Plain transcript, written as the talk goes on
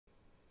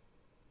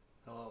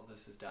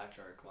This is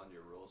Dr. Eric Lund,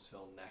 your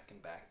Roseville neck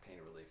and back pain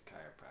relief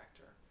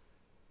chiropractor.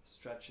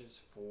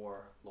 Stretches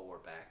for lower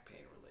back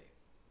pain relief.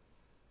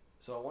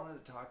 So I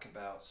wanted to talk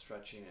about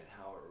stretching and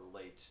how it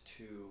relates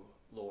to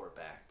lower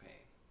back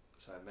pain.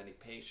 So I have many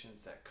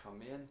patients that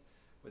come in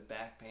with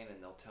back pain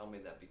and they'll tell me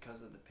that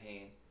because of the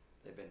pain,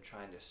 they've been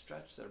trying to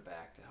stretch their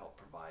back to help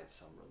provide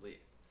some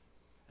relief.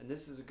 And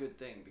this is a good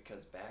thing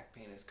because back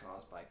pain is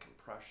caused by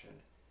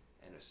compression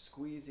and a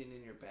squeezing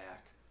in your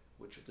back,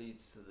 which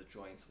leads to the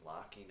joints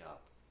locking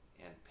up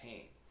and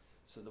pain.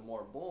 So the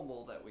more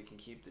mobile that we can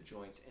keep the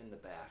joints in the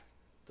back,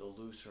 the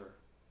looser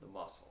the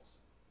muscles.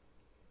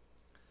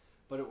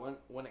 But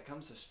when it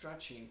comes to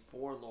stretching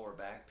for lower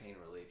back pain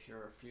relief, here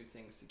are a few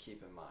things to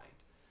keep in mind.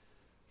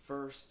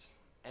 First,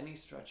 any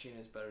stretching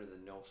is better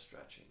than no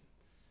stretching.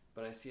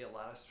 But I see a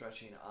lot of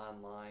stretching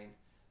online,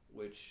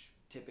 which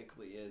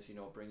typically is,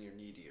 bring your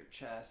knee to your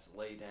chest,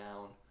 lay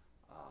down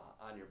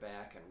on your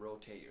back and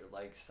rotate your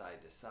legs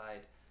side to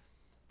side.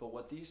 But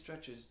what these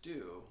stretches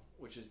do,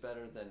 which is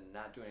better than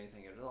not doing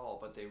anything at all,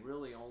 but they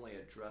really only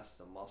address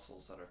the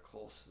muscles that are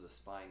close to the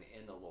spine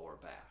in the lower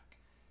back.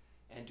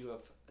 And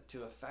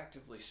to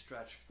effectively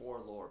stretch for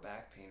lower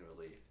back pain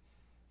relief,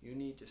 you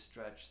need to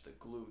stretch the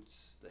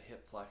glutes, the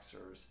hip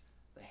flexors,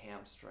 the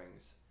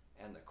hamstrings,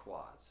 and the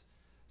quads.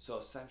 So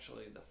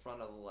essentially the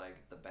front of the leg,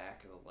 the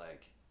back of the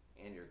leg,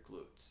 and your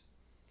glutes.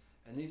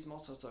 And these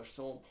muscles are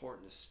so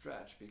important to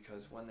stretch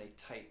because when they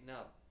tighten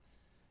up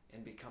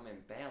and become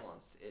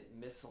imbalanced, it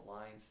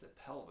misaligns the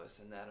pelvis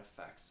and that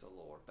affects the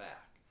lower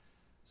back.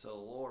 So the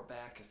lower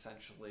back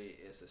essentially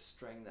is a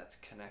string that's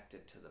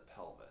connected to the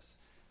pelvis.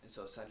 And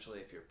so essentially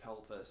if your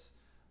pelvis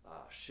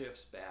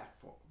shifts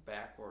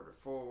backward or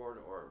forward,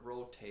 or it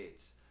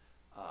rotates,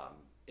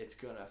 it's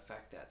going to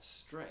affect that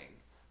string,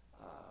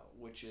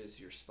 which is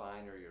your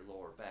spine or your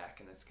lower back,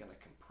 and it's going to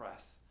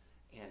compress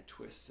and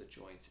twist the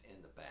joints in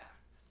the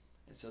back.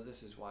 And so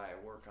this is why I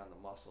work on the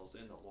muscles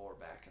in the lower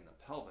back and the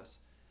pelvis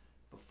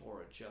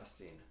before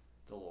adjusting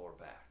the lower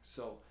back.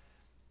 So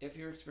if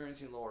you're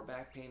experiencing lower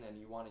back pain and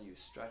you want to use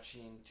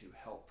stretching to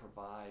help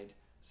provide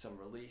some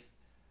relief,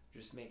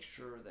 just make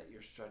sure that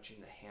you're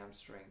stretching the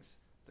hamstrings,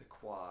 the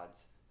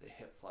quads, the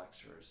hip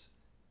flexors,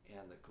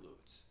 and the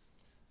glutes.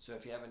 So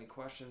if you have any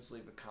questions,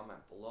 leave a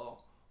comment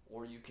below,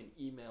 or you can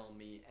email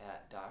me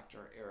at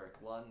Dr.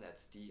 Eric Lund,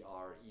 that's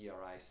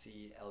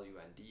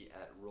DRERICLUND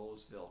at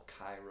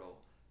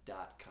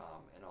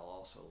rosevillechiro.com, and I'll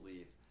also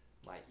leave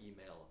my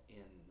email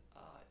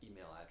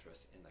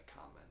address in the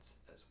comments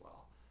as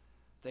well.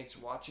 Thanks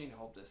for watching.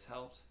 Hope this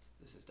helps.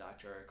 This is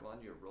Dr. Eric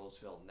Lund, your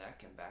Roseville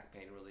neck and back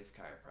pain relief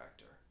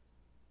chiropractor.